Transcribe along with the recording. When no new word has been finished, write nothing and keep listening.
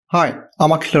Hi,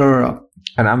 I'm Akhil.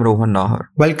 And I'm Rohan Nahar.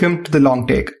 Welcome to The Long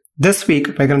Take. This week,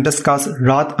 we're going to discuss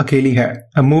Raat Akeli Hai,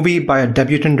 a movie by a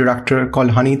debutant director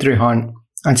called Hani Trehan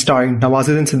and starring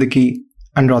Nawazuddin Siddiqui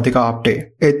and Radhika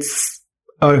Apte. It's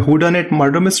a whodunit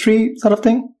murder mystery sort of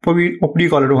thing? What do you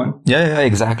call it, Rohan? Yeah,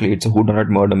 exactly. It's a whodunit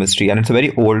murder mystery, and it's a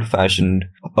very old-fashioned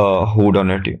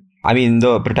whodunit. I mean,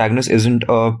 the protagonist isn't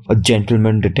a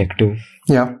gentleman detective.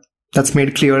 Yeah, that's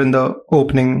made clear in the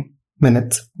opening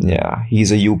minutes. Yeah,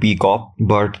 he's a UP cop,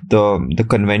 but the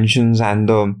conventions and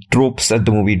the tropes that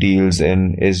the movie deals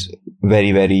in is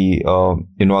very, very,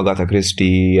 Agatha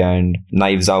Christie and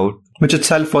Knives Out. Which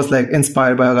itself was like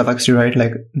inspired by Agatha Christie, right?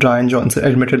 Like Rian Johnson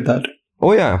admitted that.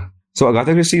 Oh, yeah. So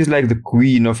Agatha Christie is like the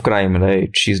queen of crime,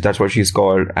 right? That's what she's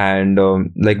called. And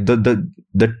like the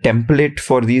template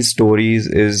for these stories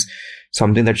is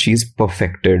something that she's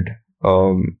perfected.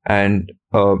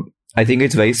 I think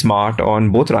it's very smart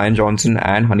on both Rian Johnson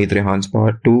and Hani Trehan's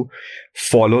part to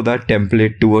follow that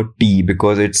template to a T,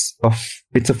 because it's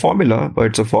a formula, but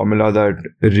it's a formula that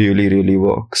really, really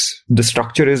works. The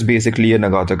structure is basically an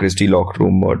Agatha Christie locked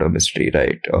room murder mystery,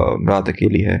 right? Raat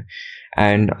Akeli Hai.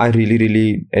 And I really,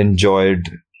 really enjoyed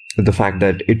the fact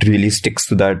that it really sticks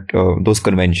to those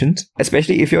conventions.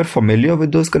 Especially if you're familiar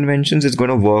with those conventions, it's going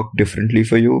to work differently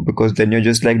for you, because then you're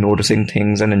just like noticing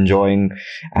things and enjoying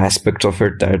aspects of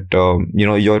it that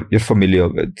you're familiar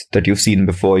with, that you've seen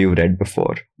before, you've read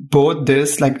before. Both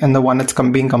this, like, and the one that's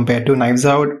being compared to Knives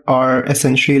Out, are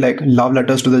essentially like love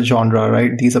letters to the genre,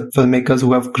 right? These are filmmakers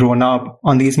who have grown up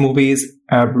on these movies,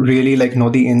 really like know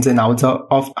the ins and outs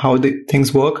of how the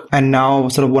things work, and now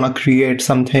sort of want to create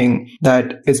something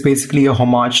that is basically a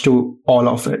homage to all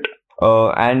of it.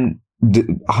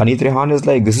 Hani Trehan is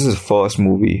like, this is his first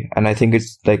movie, and I think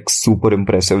it's like super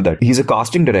impressive that he's a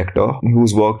casting director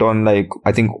who's worked on like,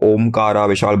 I think Omkara,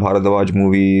 Vishal Bharadwaj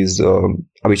movies,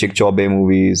 Abhishek Chaubey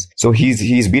movies. So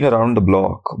he's been around the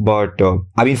block. But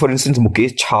I mean, for instance,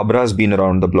 Mukesh Chhabra's been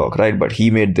around the block, right? But he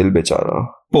made Dil Bechara.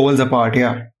 Poles apart,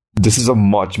 yeah. This is a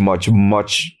much, much,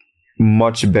 much,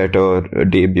 much better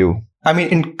debut. I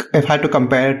mean, if I had to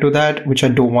compare it to that, which I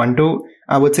don't want to,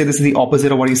 I would say this is the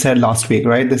opposite of what you said last week,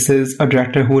 right? This is a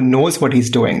director who knows what he's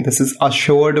doing. This is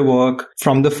assured work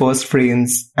from the first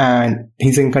frames, and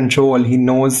he's in control. He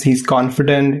knows, he's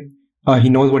confident. He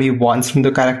knows what he wants from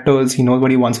the characters. He knows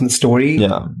what he wants from the story.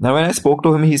 Yeah. Now, when I spoke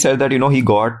to him, he said that, he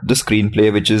got the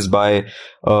screenplay, which is by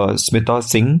Smita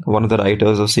Singh, one of the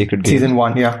writers of Sacred Games. Season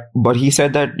 1, yeah. But he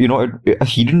said that,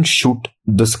 he didn't shoot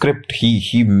the script.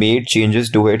 He made changes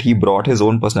to it. He brought his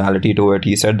own personality to it.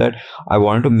 He said that I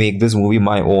wanted to make this movie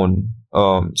my own.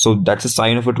 So that's a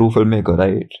sign of a true filmmaker,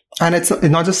 right? And it's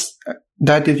not just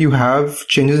that if you have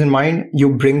changes in mind,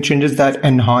 you bring changes that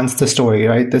enhance the story,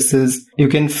 right? You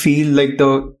can feel like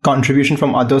the contribution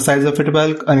from other sides of it.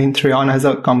 Well, I mean, Trehan has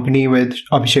a company with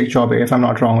Abhishek Chaubey, if I'm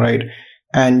not wrong, right?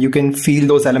 And you can feel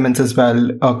those elements as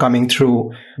well coming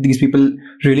through. These people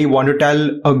really want to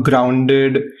tell a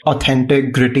grounded,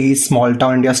 authentic, gritty, small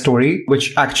town India story,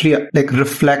 which actually like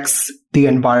reflects the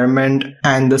environment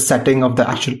and the setting of the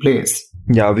actual place.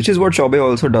 Yeah, which is what Chaubey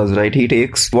also does, right? He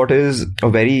takes what is a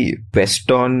very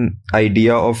Western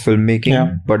idea of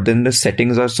filmmaking, but then the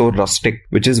settings are so rustic,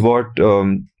 which is what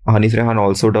Hani Trehan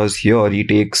also does here. He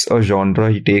takes a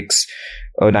genre, he takes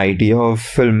an idea of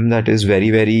film that is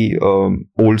very, very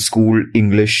old school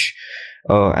English,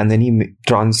 and then he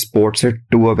transports it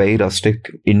to a very rustic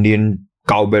Indian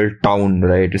cowbell town,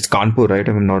 right? It's Kanpur, right? If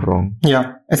I'm not wrong.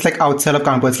 Yeah, it's like outside of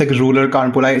Kanpur. It's like rural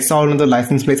Kanpur. I saw one of the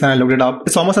license plates and I looked it up.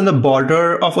 It's almost on the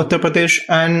border of Uttar Pradesh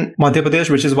and Madhya Pradesh,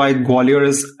 which is why Gwalior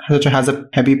has a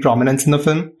heavy prominence in the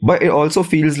film. But it also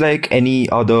feels like any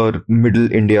other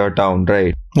middle India town,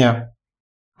 right? Yeah.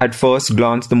 At first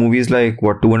glance, the movie is like,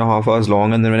 2.5 hours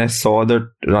long? And then when I saw the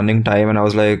running time, and I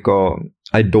was like,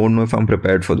 I don't know if I'm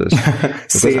prepared for this.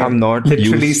 Because I'm not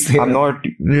used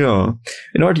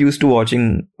to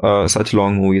watching such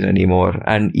long movies anymore.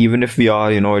 And even if we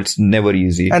are, it's never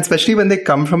easy. And especially when they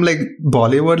come from like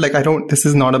Bollywood, like this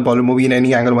is not a Bollywood movie in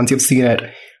any angle once you've seen it.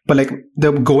 But like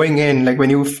they're going in, like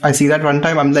I see that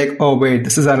runtime, I'm like, oh wait,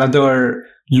 this is another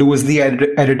loosely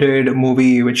edited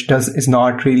movie, which is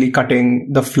not really cutting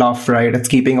the fluff, right? It's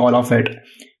keeping all of it.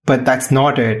 But that's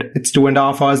not it. It's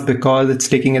 2.5 hours because it's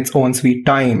taking its own sweet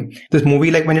time. This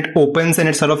movie, like when it opens and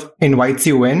it sort of invites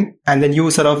you in, and then you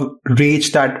sort of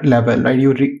reach that level, right?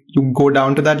 You go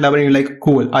down to that level and you're like,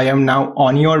 cool, I am now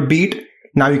on your beat.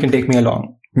 Now you can take me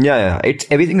along. Yeah. It's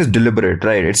everything is deliberate,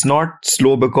 right? It's not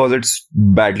slow because it's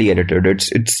badly edited.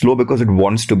 It's slow because it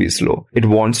wants to be slow. It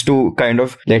wants to kind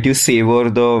of let you savor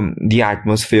the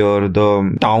atmosphere,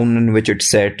 the town in which it's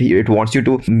set. It wants you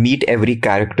to meet every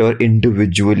character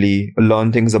individually,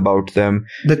 learn things about them.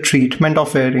 The treatment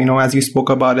of it, as you spoke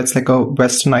about, it's like a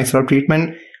westernized sort of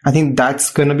treatment. I think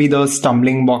that's going to be the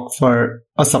stumbling block for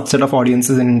a subset of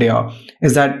audiences in India,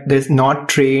 is that they're not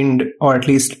trained, or at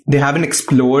least they haven't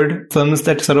explored films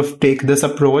that sort of take this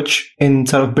approach in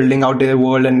sort of building out their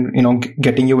world and,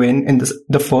 getting you in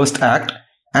the first act.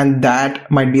 And that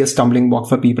might be a stumbling block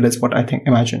for people, is what I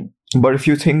imagine. But if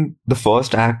you think the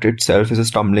first act itself is a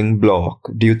stumbling block,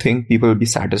 do you think people will be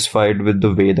satisfied with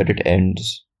the way that it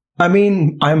ends? I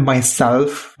mean, I'm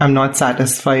not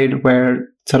satisfied where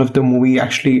sort of the movie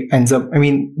actually ends up. I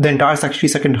mean, the entire actually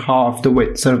second half, the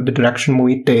way sort of the direction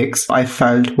movie takes, I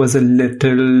felt was a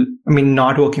little,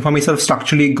 not working for me. Sort of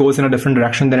structurally goes in a different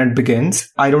direction than it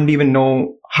begins. I don't even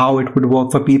know how it would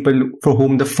work for people for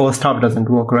whom the first half doesn't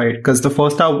work, right? Because the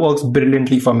first half works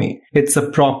brilliantly for me. It's a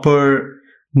proper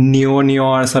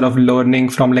neo-noir sort of learning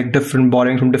from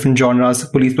borrowing from different genres,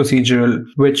 police procedural,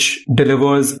 which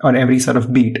delivers on every sort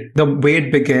of beat. The way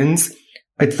it begins,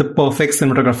 it's the perfect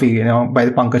cinematography, by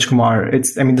the Pankaj Kumar.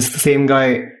 This is the same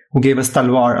guy who gave us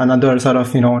Talwar, another sort of,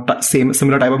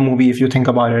 similar type of movie if you think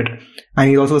about it. And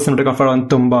he's also a cinematographer on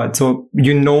Tumba. So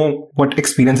what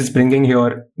experience it's bringing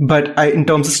here. But in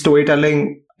terms of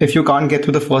storytelling, if you can't get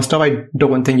through the first half, I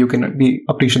don't think you can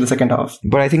appreciate the second half.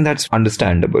 But I think that's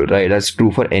understandable, right? That's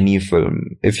true for any film.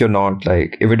 If you're not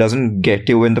if it doesn't get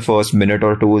you in the first minute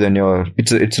or two, then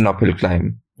it's an uphill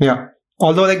climb. Yeah.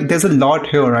 Although there's a lot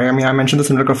here, right? I mentioned the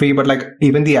cinematography, but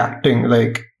even the acting,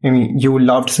 you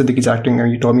loved Siddiqui's acting,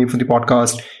 and you told me for the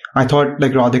podcast. I thought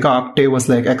Radhika Apte was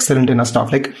excellent in her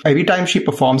stuff. Every time she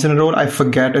performs in a role, I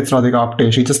forget it's Radhika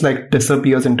Apte. She just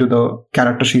disappears into the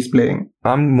character she's playing.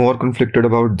 I'm more conflicted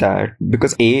about that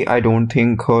because I don't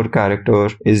think her character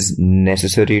is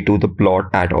necessary to the plot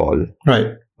at all.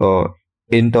 Right.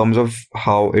 In terms of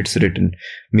how it's written.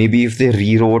 Maybe if they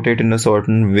rewrote it in a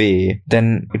certain way,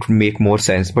 then it would make more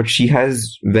sense. But she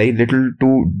has very little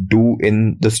to do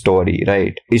in the story,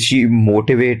 right? Is she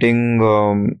motivating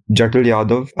Jatal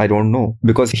Yadav? I don't know.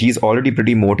 Because he's already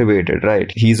pretty motivated,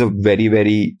 right? He's a very,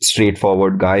 very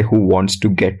straightforward guy who wants to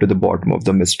get to the bottom of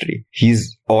the mystery.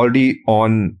 He's already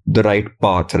on the right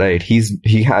path, right?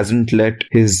 He hasn't let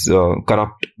his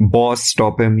corrupt boss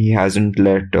stop him. He hasn't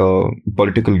let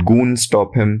political goons stop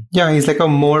him. Yeah, he's a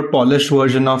more polished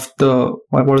version of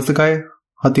what was the guy?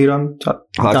 Hathiram,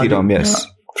 yes.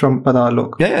 Yeah, from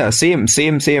Padalok. Yeah,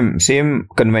 same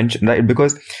convention, right?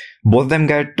 Because both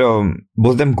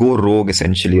of them go rogue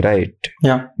essentially, right?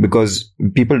 Yeah. Because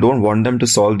people don't want them to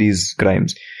solve these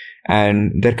crimes.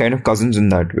 And they're kind of cousins in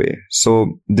that way.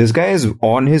 So this guy is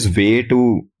on his way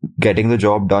to getting the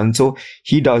job done. So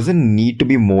he doesn't need to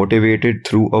be motivated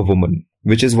through a woman,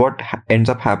 which is what ends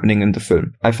up happening in the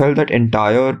film. I felt that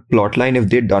entire plotline, if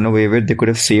they'd done away with, they could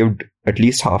have saved at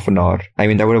least half an hour.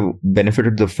 That would have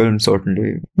benefited the film,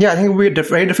 certainly. Yeah, I think it would be a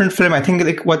very different film. I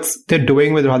think what they're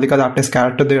doing with Radhika Apte's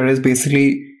character there is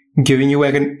basically giving you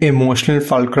an emotional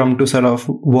fulcrum to sort of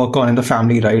work on in the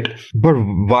family, right? But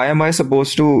why am I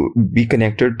supposed to be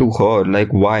connected to her?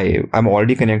 Why? I'm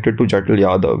already connected to Jatal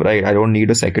Yadav, right? I don't need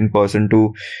a second person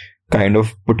to kind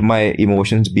of put my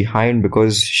emotions behind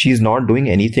because she's not doing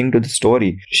anything to the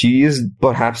story. She is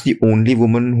perhaps the only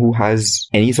woman who has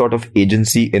any sort of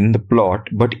agency in the plot,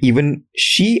 but even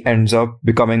she ends up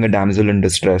becoming a damsel in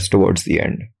distress towards the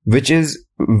end, which is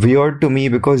weird to me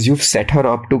because you've set her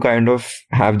up to kind of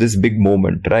have this big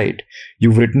moment, right?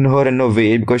 You've written her in a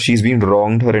way because she's been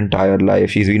wronged her entire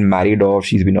life. She's been married off.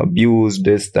 She's been abused,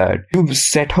 this, that. You've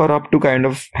set her up to kind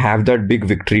of have that big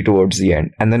victory towards the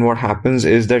end. And then what happens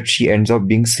is that she ends up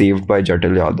being saved by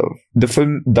Jatal Yadav. The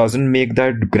film doesn't make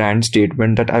that grand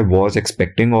statement that I was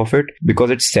expecting of it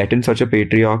because it's set in such a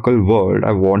patriarchal world.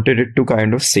 I wanted it to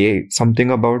kind of say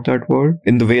something about that world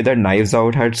in the way that Knives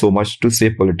Out had so much to say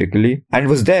politically.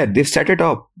 And was there. They've set it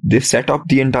up. They've set up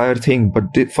the entire thing,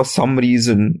 but for some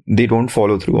reason, they don't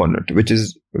follow through on it, which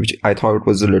I thought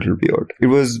was a little weird. It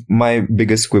was my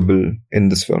biggest quibble in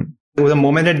this film. The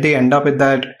moment that they end up at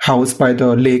that house by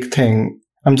the lake thing,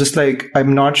 I'm just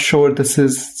I'm not sure this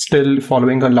is still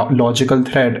following a logical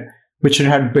thread which it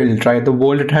had built, right? The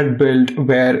world it had built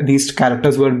where these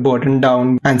characters were burdened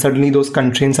down and suddenly those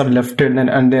constraints are lifted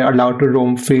and they're allowed to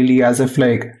roam freely as if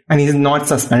and he's not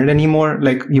suspended anymore.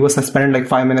 He was suspended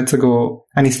 5 minutes ago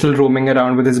and he's still roaming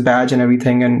around with his badge and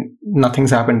everything, and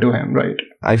nothing's happened to him, right?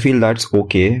 I feel that's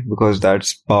okay because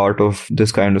that's part of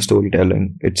this kind of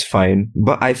storytelling. It's fine.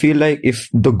 But I feel like if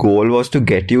the goal was to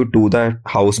get you to that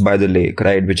house by the lake,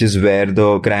 right, which is where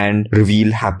the grand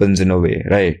reveal happens in a way,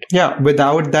 right? Yeah,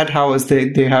 without that house,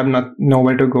 they have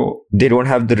nowhere to go. They don't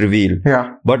have the reveal.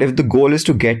 Yeah. But if the goal is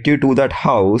to get you to that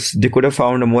house, they could have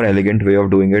found a more elegant way of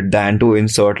doing it than to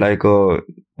insert like a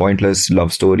pointless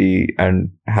love story and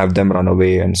have them run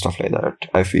away and stuff like that,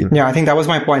 I feel. Yeah, I think that was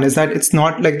my point, is that it's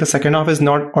not like the second half is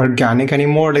not organic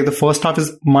anymore. Like the first half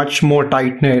is much more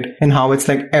tight-knit in how it's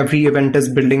like every event is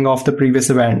building off the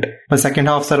previous event. The second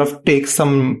half sort of takes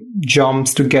some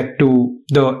jumps to get to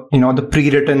the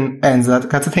pre-written ends.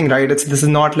 That's the thing, right? This is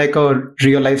not like a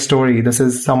real life story. This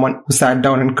is someone who sat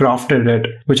down and crafted it,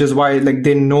 which is why like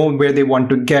they know where they want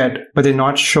to get, but they're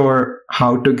not sure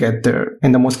how to get there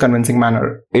in the most convincing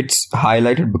manner. It's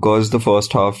highlighted because the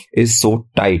first half is so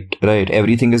tight, right?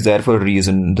 Everything is there for a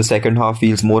reason. The second half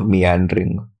feels more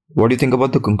meandering. What do you think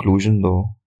about the conclusion though?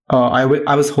 I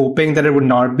was hoping that it would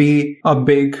not be a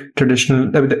big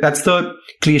traditional... That's the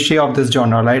cliche of this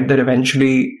genre, right? That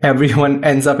eventually everyone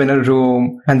ends up in a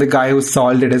room and the guy who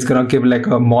solved it is going to give like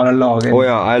a monologue. Oh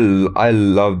yeah, I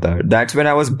love that. That's when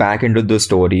I was back into the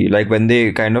story. Like when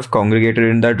they kind of congregated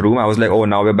in that room, I was like, oh,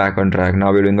 now we're back on track.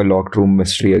 Now we're doing a locked room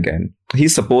mystery again.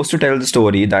 He's supposed to tell the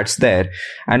story that's there,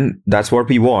 and that's what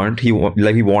we want. We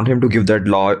want him to give that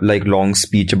long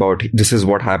speech about this is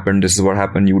what happened,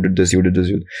 you did this.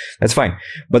 That's fine.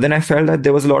 But then I felt that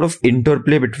there was a lot of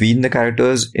interplay between the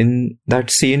characters in that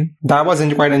scene. That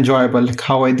wasn't quite enjoyable. Like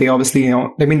how they obviously,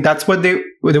 that's what they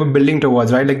were building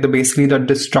towards, right? Like basically the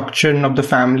destruction of the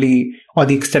family or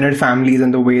the extended families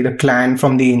and the way the clan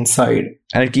from the inside.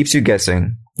 And it keeps you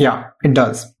guessing. Yeah, it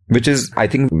does. Which is, I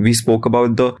think we spoke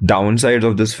about the downsides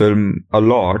of this film a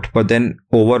lot, but then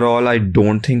overall, I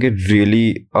don't think it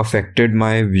really affected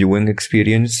my viewing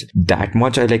experience that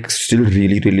much. I still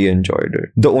really, really enjoyed it.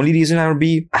 The only reason I would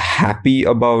be happy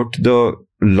about the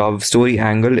love story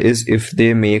angle is if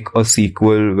they make a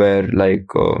sequel where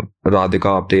Radhika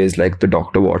Apte is like the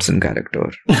Dr. Watson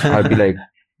character. I'd be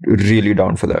really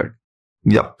down for that.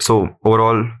 Yeah. So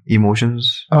overall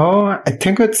emotions? Oh, I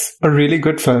think it's a really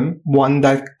good film. One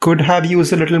that could have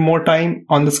used a little more time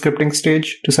on the scripting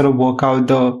stage to sort of work out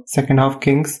the second half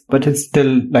kinks, but it's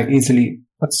still easily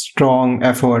a strong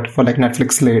effort for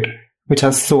Netflix slate, which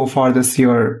has so far this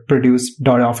year produced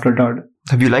dud after dud.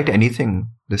 Have you liked anything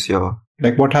this year?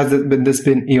 What has this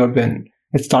year been?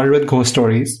 It started with Ghost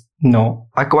Stories. No.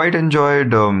 I quite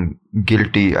enjoyed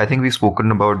Guilty. I think we've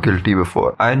spoken about Guilty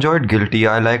before. I enjoyed Guilty.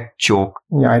 I liked Choked.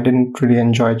 Yeah, I didn't really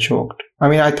enjoy Choked. I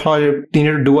mean, I thought it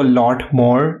needed to do a lot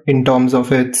more in terms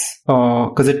of its...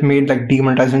 because it made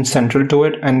demonetization central to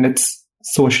it, and its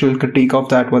social critique of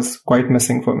that was quite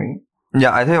missing for me.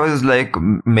 Yeah, I think it was like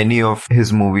many of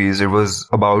his movies. It was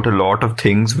about a lot of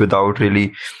things without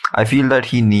really... I feel that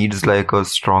he needs a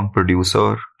strong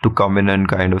producer to come in and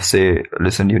kind of say,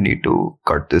 listen, you need to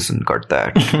cut this and cut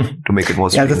that to make it more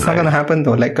Yeah, that's not going to happen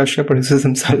though. Kashyap produces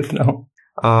himself now.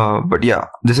 But yeah,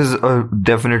 this is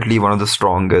definitely one of the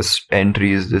strongest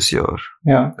entries this year.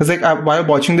 Yeah, because while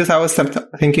watching this, I was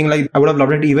thinking I would have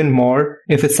loved it even more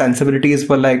if its sensibilities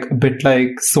were a bit like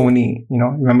Sony.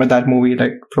 Remember that movie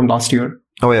from last year?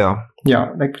 Oh yeah.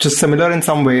 Yeah, just similar in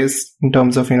some ways in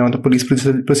terms of the police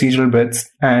procedural bits,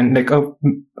 and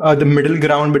the middle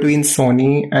ground between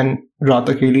Sony and Raat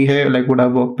Akeli Hai would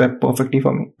have worked perfectly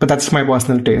for me. But that's my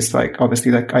personal taste.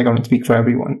 Obviously, I can't speak for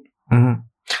everyone. Mm-hmm.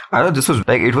 I know this was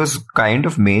it was kind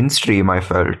of mainstream, I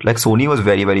felt. Sony was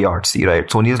very, very artsy, right?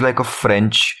 Sony is a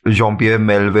French Jean-Pierre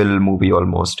Melville movie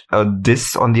almost.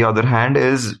 This, on the other hand,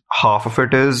 is half of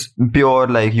it is pure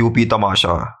UP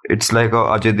Tamasha. It's a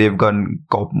Ajay Devgan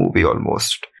cop movie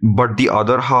almost. But the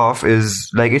other half is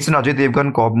it's an Ajay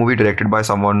Devgan cop movie directed by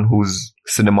someone who's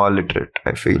cinema literate,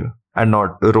 I feel. And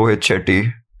not Rohit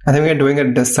Shetty. I think we're doing a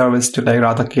disservice to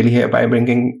Raat Akeli Hai by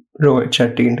bringing Rohit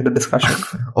Shetty into the discussion.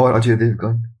 Or Ajay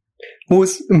Devgan.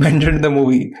 Who's mentioned in the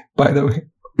movie, by the way.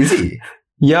 Is he?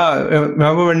 Yeah,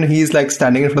 remember when he's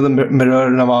standing in front of the mirror,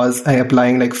 Nawaz,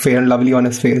 applying Fair and Lovely on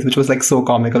his face, which was so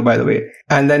comical, by the way.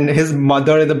 And then his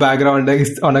mother in the background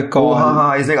is on a call.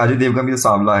 Oh, he's Ajay Devgan bhi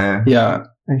samla hai. Yeah.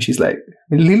 And she's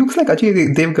he looks like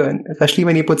Ajay Devgan, especially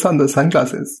when he puts on the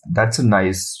sunglasses. That's a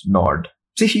nice nod.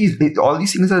 See, all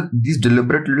these things are these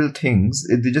deliberate little things.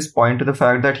 They just point to the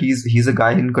fact that he's a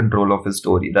guy in control of his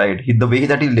story, right? The way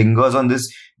that he lingers on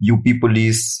this UP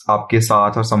police, aapke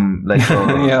saath or some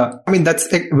yeah. I mean, that's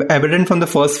evident from the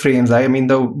first frames. Right? I mean,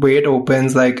 the way it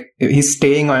opens, he's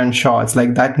staying on shots,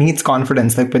 that needs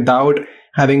confidence. Without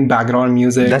having background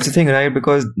music. That's the thing, right?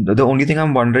 Because the only thing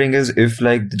I'm wondering is if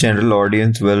like the general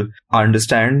audience will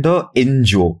understand the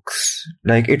in-jokes.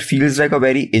 Like it feels like a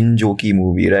very in-jokey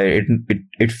movie, right?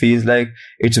 It feels like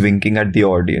it's winking at the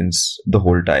audience the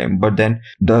whole time. But then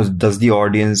does the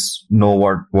audience know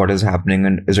what is happening,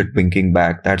 and is it winking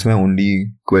back? That's my only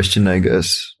question, I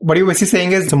guess. What you're basically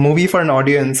saying is it's a movie for an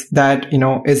audience that,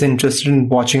 is interested in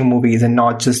watching movies and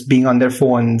not just being on their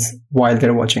phones while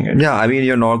they're watching it. Yeah, I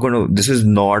mean, this is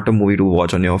not a movie to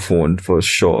watch on your phone for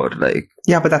sure. Like,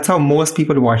 yeah, but that's how most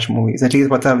people watch movies. At least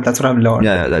that's what I've learned.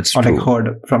 Yeah, that's or true. Like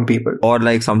heard from people. Or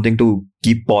like something to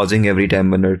keep pausing every 10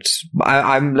 minutes.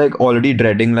 I'm like already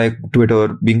dreading like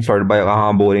Twitter being flooded by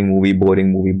boring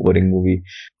movie.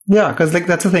 Yeah, because like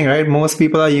that's the thing, right? Most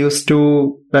people are used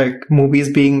to like movies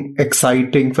being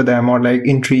exciting for them, or like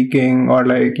intriguing, or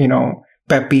like,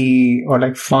 peppy, or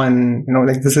like fun.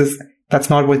 Like that's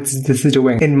not what this is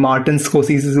doing. In Martin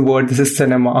Scorsese's word, this is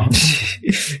cinema.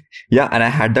 Yeah, and I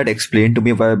had that explained to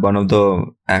me by one of the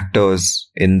actors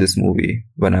in this movie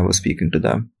when I was speaking to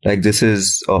them. Like, this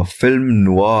is a film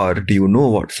noir. Do you know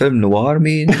what film noir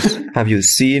means? Have you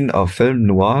seen a film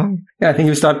noir? Yeah, I think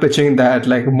you start pitching that,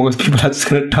 like, most people are just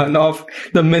going to turn off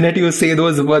the minute you say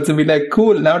those words and be like,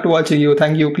 cool, not watching you.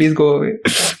 Thank you. Please go away.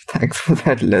 Thanks for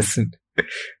that lesson.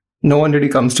 No one really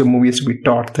comes to movies to be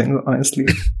taught things, honestly.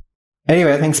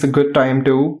 Anyway, I think it's a good time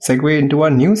to segue into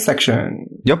our news section.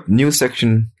 Yep, news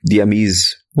section. The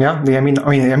Emmys. Yeah, the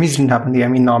Emmys didn't happen. The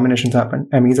Emmy nominations happened.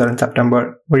 Emmys are in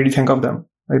September. What did you think of them?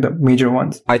 Like the major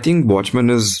ones? I think Watchmen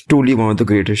is truly one of the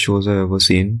greatest shows I've ever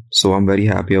seen. So I'm very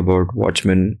happy about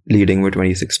Watchmen leading with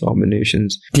 26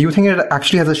 nominations. Do you think it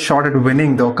actually has a shot at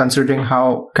winning, though, considering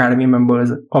how Academy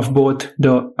members of both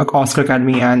the Oscar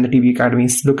Academy and the TV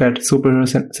Academies look at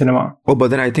superhero cinema? Oh, but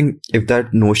then I think if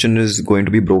that notion is going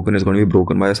to be broken, it's going to be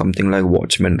broken by something like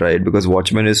Watchmen, right? Because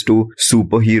Watchmen is to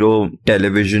superhero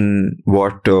television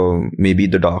what maybe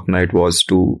The Dark Knight was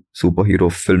to superhero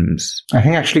films. I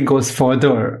think it actually goes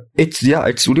further. It's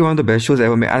really one of the best shows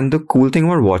ever made. And the cool thing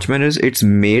about Watchmen is it's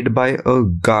made by a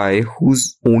guy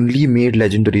who's only made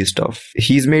legendary stuff.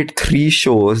 He's made 3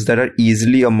 shows that are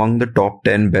easily among the top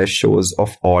 10 best shows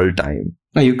of all time.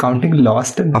 Are you counting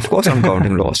Lost in it? Of course I'm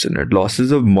counting Lost in it. Lost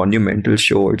is a monumental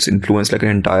show. It's influenced like an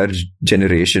entire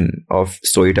generation of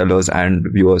storytellers and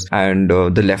viewers. And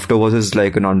The Leftovers is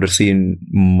like an underseen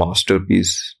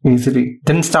masterpiece. Easily.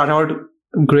 Didn't start out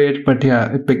great, but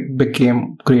yeah, it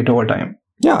became great over time.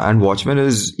 Yeah, and Watchmen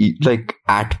is like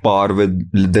at par with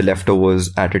The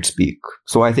Leftovers at its peak.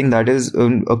 So I think that is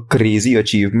a crazy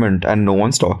achievement, and no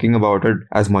one's talking about it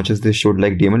as much as they should.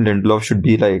 Like Damon Lindelof should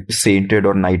be like sainted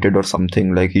or knighted or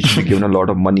something. Like he should be given a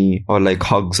lot of money or like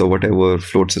hugs or whatever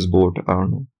floats his boat. I don't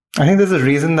know. I think there's a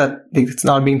reason that it's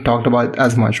not being talked about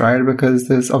as much, right? Because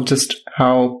of just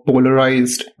how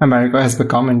polarized America has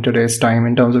become in today's time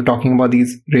in terms of talking about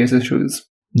these race issues.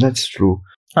 That's true.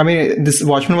 I mean, this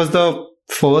Watchmen was the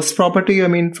first property,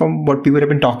 from what people have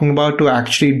been talking about, to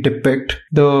actually depict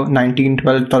the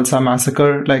 1912 Tulsa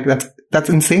massacre. Like that's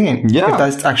insane. Yeah. If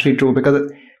that's actually true,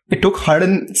 because it took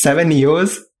 107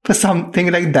 years for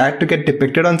something like that to get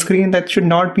depicted on screen. That should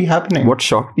not be happening. What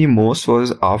shocked me most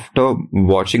was after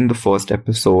watching the first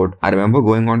episode, I remember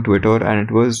going on Twitter and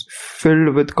it was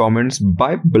filled with comments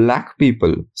by black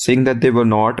people saying that they were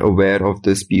not aware of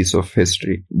this piece of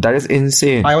history. That is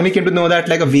insane. I only came to know that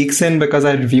like a week in because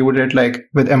I reviewed it like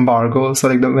with embargo. So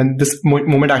like when this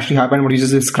moment actually happened, what you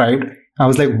just described, I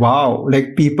was like, wow,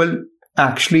 like people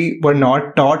actually were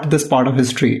not taught this part of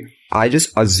history. I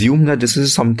just assume that this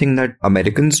is something that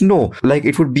Americans know. Like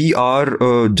it would be our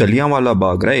Jallianwala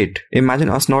Bagh, right? Imagine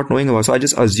us not knowing about it. So I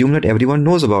just assume that everyone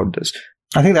knows about this.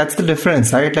 I think that's the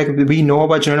difference, right? Like we know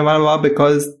about Jallianwala Bagh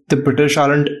because the British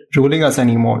aren't ruling us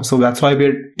anymore. So that's why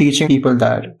we're teaching people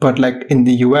that. But like in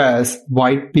the US,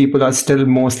 white people are still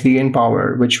mostly in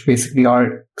power, which basically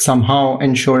are somehow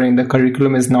ensuring the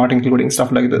curriculum is not including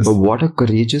stuff like this. But what a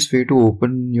courageous way to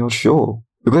open your show.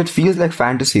 Because it feels like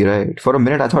fantasy, right? For a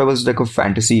minute, I thought it was like a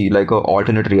fantasy, like a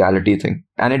alternate reality thing.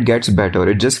 And it gets better.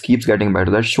 It just keeps getting better.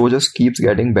 That show just keeps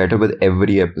getting better with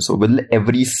every episode, with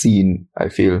every scene, I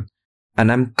feel.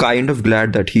 And I'm kind of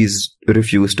glad that he's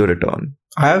refused to return.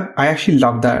 I actually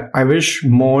love that. I wish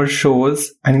more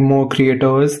shows and more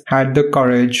creators had the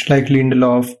courage, like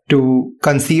Lindelof, to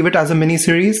conceive it as a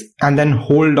miniseries and then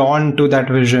hold on to that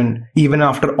vision even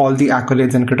after all the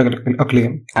accolades and critical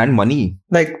acclaim. And money.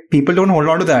 Like, people don't hold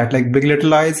on to that. Like, Big Little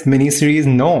Lies miniseries,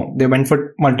 no. They went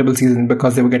for multiple seasons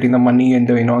because they were getting the money and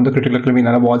the critical acclaim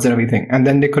and awards and everything. And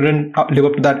then they couldn't live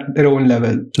up to that their own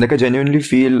level. Like, I genuinely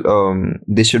feel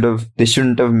they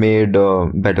shouldn't have made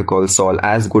Better Call Saul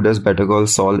as good as Better Call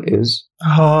Saul is.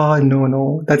 Oh,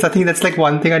 no. I think that's like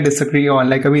one thing I disagree on.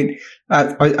 Like, I mean,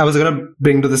 I was gonna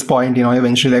bring to this point,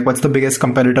 eventually, like, what's the biggest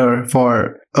competitor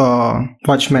for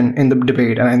Watchmen in the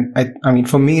debate? And I mean,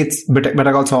 for me, it's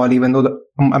Better Call Saul, even though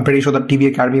I'm pretty sure the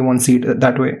TV Academy won't see it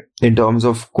that way. In terms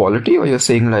of quality, or you're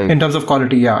saying like... In terms of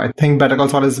quality, yeah. I think Better Call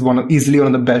Saul is easily one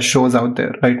of the best shows out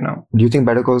there right now. Do you think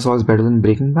Better Call Saul is better than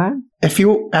Breaking Bad? If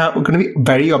you are going to be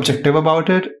very objective about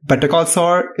it, Better Call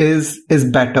Saul is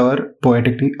better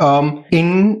poetically.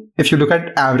 If you look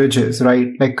at averages, right?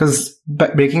 Like, because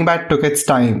Breaking Bad took its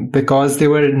time because they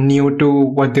were new to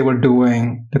what they were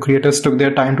doing. The creators took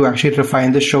their time to actually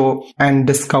refine the show and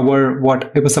discover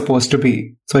what it was supposed to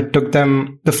be. So it took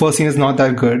them, the first season is not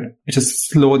that good. It's just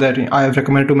slow that I have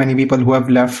recommended to many people who have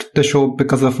left the show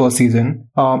because of the first season.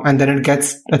 And then it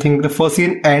gets, I think the first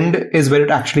season end is where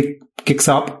it actually kicks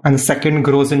up and the second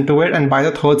grows into it. And by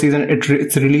the third season,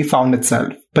 it's really found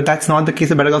itself. But that's not the case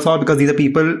with Better Call Saul because these are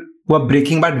people who are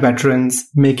Breaking Bad veterans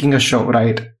making a show,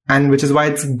 right? And which is why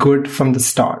it's good from the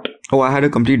start. Oh, I had a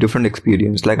completely different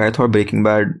experience. Like, I thought Breaking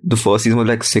Bad, the first season was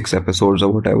like 6 episodes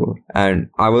or whatever. And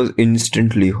I was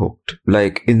instantly hooked.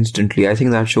 Like, instantly. I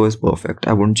think that show is perfect.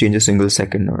 I wouldn't change a single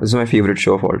second now. This is my favorite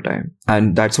show of all time.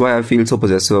 And that's why I feel so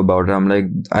possessive about it. I'm like,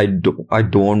 I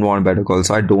don't want Better Call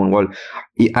Saul. I don't want...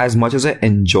 As much as I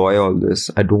enjoy all this,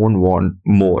 I don't want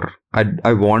more.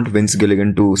 I want Vince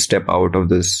Gilligan to step out of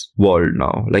this world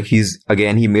now. Like, he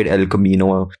made El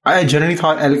Camino. I generally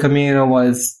thought El Camino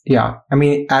was, I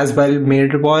mean, as well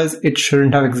made it was, it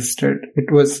shouldn't have existed. It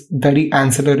was very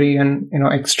ancillary and,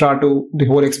 extra to the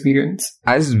whole experience.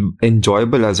 As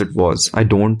enjoyable as it was,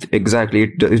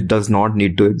 it does not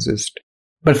need to exist.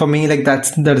 But for me, like,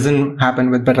 that doesn't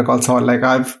happen with Better Call Saul. Like,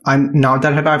 now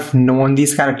that I've known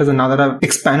these characters and now that I've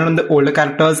expanded on the older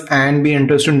characters and been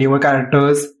interested in newer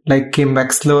characters like Kim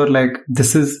Wexler, like,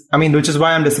 which is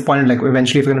why I'm disappointed. Like,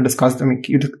 eventually if we're going to discuss,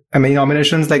 many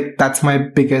nominations, like, that's my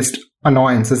biggest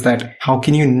annoyance is that how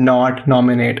can you not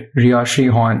nominate Rhea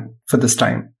Seehorn for this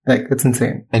time? Like, it's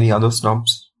insane. Any other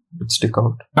snubs that stick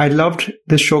out? I loved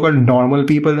this show called Normal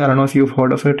People. I don't know if you've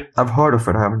heard of it. I've heard of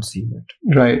it. I haven't seen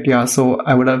it. Right. Yeah. So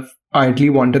I would have ideally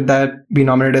wanted that be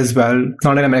nominated as well. It's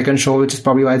not an American show, which is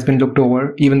probably why it's been looked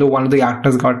over, even though one of the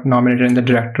actors got nominated and the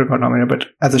director got nominated. But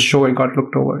as a show, it got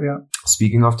looked over. Yeah.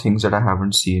 Speaking of things that I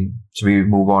haven't seen, so we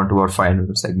move on to our final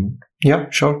segment. Yeah,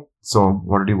 sure. So,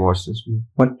 what did you watch this week?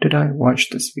 What did I watch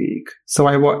this week? So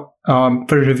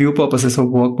for review purposes or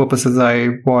work purposes,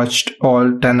 I watched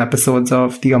all 10 episodes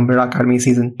of The Umbrella Academy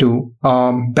Season 2.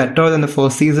 Better than the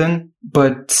first season,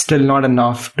 but still not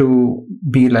enough to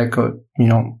be like a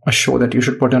show that you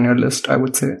should put on your list, I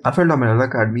would say. I felt Umbrella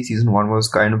Academy Season 1 was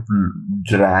kind of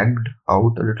dragged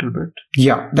out a little bit.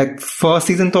 Yeah, like first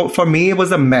season, for me, it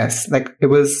was a mess. Like, it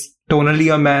was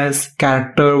tonally a mess.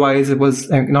 Character-wise, it was...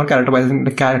 not character-wise,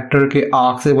 the character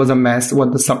arcs, it was a mess.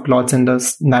 What the subplots and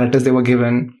the narratives they were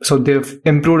given. So they've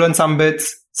improved on some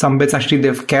bits. Some bits actually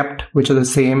they've kept, which are the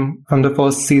same from the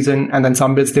first season. And then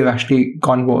some bits they've actually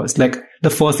gone worse. Like, the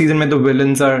first season where the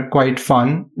villains are quite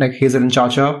fun, like Hazel and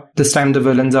Cha-Cha. This time the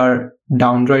villains are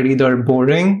downright either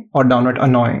boring or downright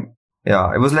annoying.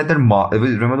 Yeah, it was like that.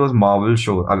 Remember those Marvel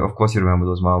shows? Of course, you remember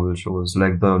those Marvel shows,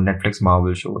 like the Netflix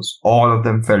Marvel shows. All of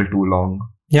them felt too long.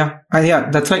 Yeah,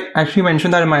 that's why I actually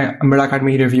mentioned that in my Umbrella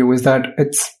Academy review. Is that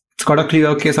it's got a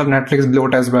clear case of Netflix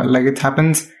bloat as well. Like, it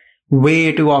happens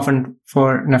way too often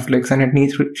for Netflix, and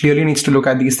it clearly needs to look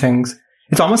at these things.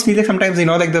 It almost feels like sometimes,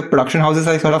 like the production houses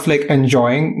are sort of like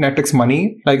enjoying Netflix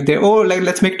money. Like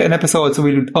let's make 10 episodes so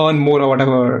we'll earn more or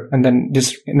whatever. And then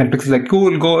just Netflix is like,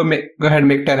 cool, go ahead and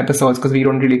make 10 episodes because we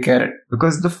don't really care.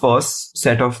 Because the first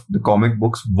set of the comic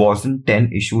books wasn't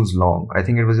 10 issues long. I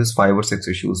think it was just 5 or 6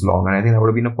 issues long. And I think that would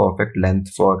have been a perfect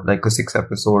length for like a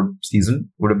 6-episode season.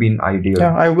 Would have been ideal.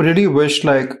 Yeah, I really wish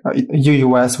like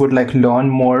US would like learn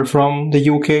more from the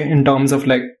UK in terms of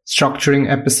like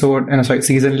structuring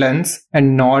season lengths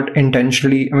and not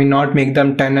intentionally, not make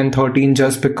them 10 and 13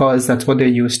 just because that's what they're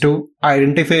used to.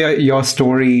 Identify your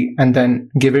story and then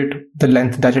give it the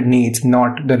length that it needs,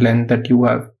 not the length that you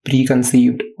have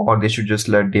preconceived. Or they should just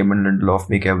let Damon Lindelof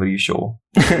make every show.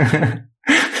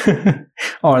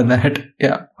 Or that,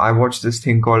 yeah. I watched this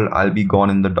thing called I'll Be Gone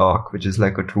in the Dark, which is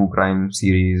like a true crime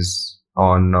series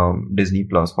on Disney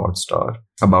Plus Hotstar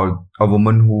about a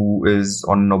woman who is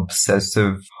on an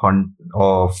obsessive hunt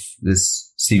of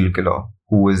this serial killer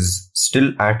who is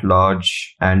still at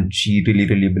large, and she really,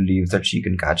 really believes that she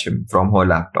can catch him from her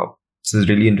laptop. This is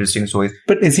really interesting story.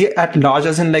 But is he at large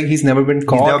as in like he's never been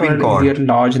caught? He's never been caught. Is he at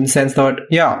large in the sense that,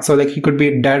 so like he could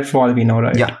be dead for all we know,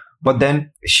 right? Yeah. But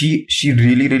then she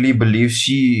really, really believes,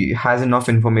 she has enough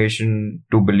information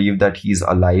to believe that he's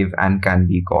alive and can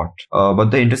be caught.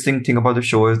 But the interesting thing about the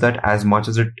show is that as much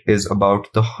as it is about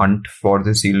the hunt for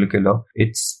the serial killer,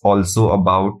 it's also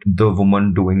about the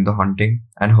woman doing the hunting,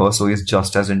 and her story is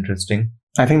just as interesting.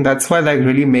 I think that's why like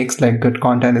really makes like good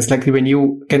content. It's like when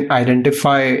you can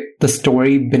identify the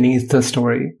story beneath the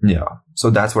story. Yeah. So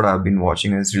that's what I've been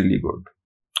watching. It's really good.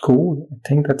 Cool. I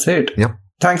think that's it. Yep.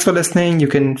 Thanks for listening. You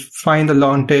can find The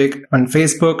Long Take on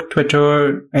Facebook,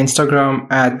 Twitter,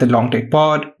 Instagram at The Long Take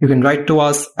Pod. You can write to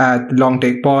us at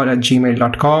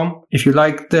thelongtakepod@gmail.com. If you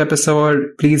liked the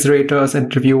episode, please rate us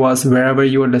and review us wherever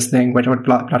you are listening, whatever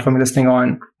platform you're listening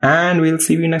on. And we'll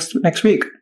see you next week.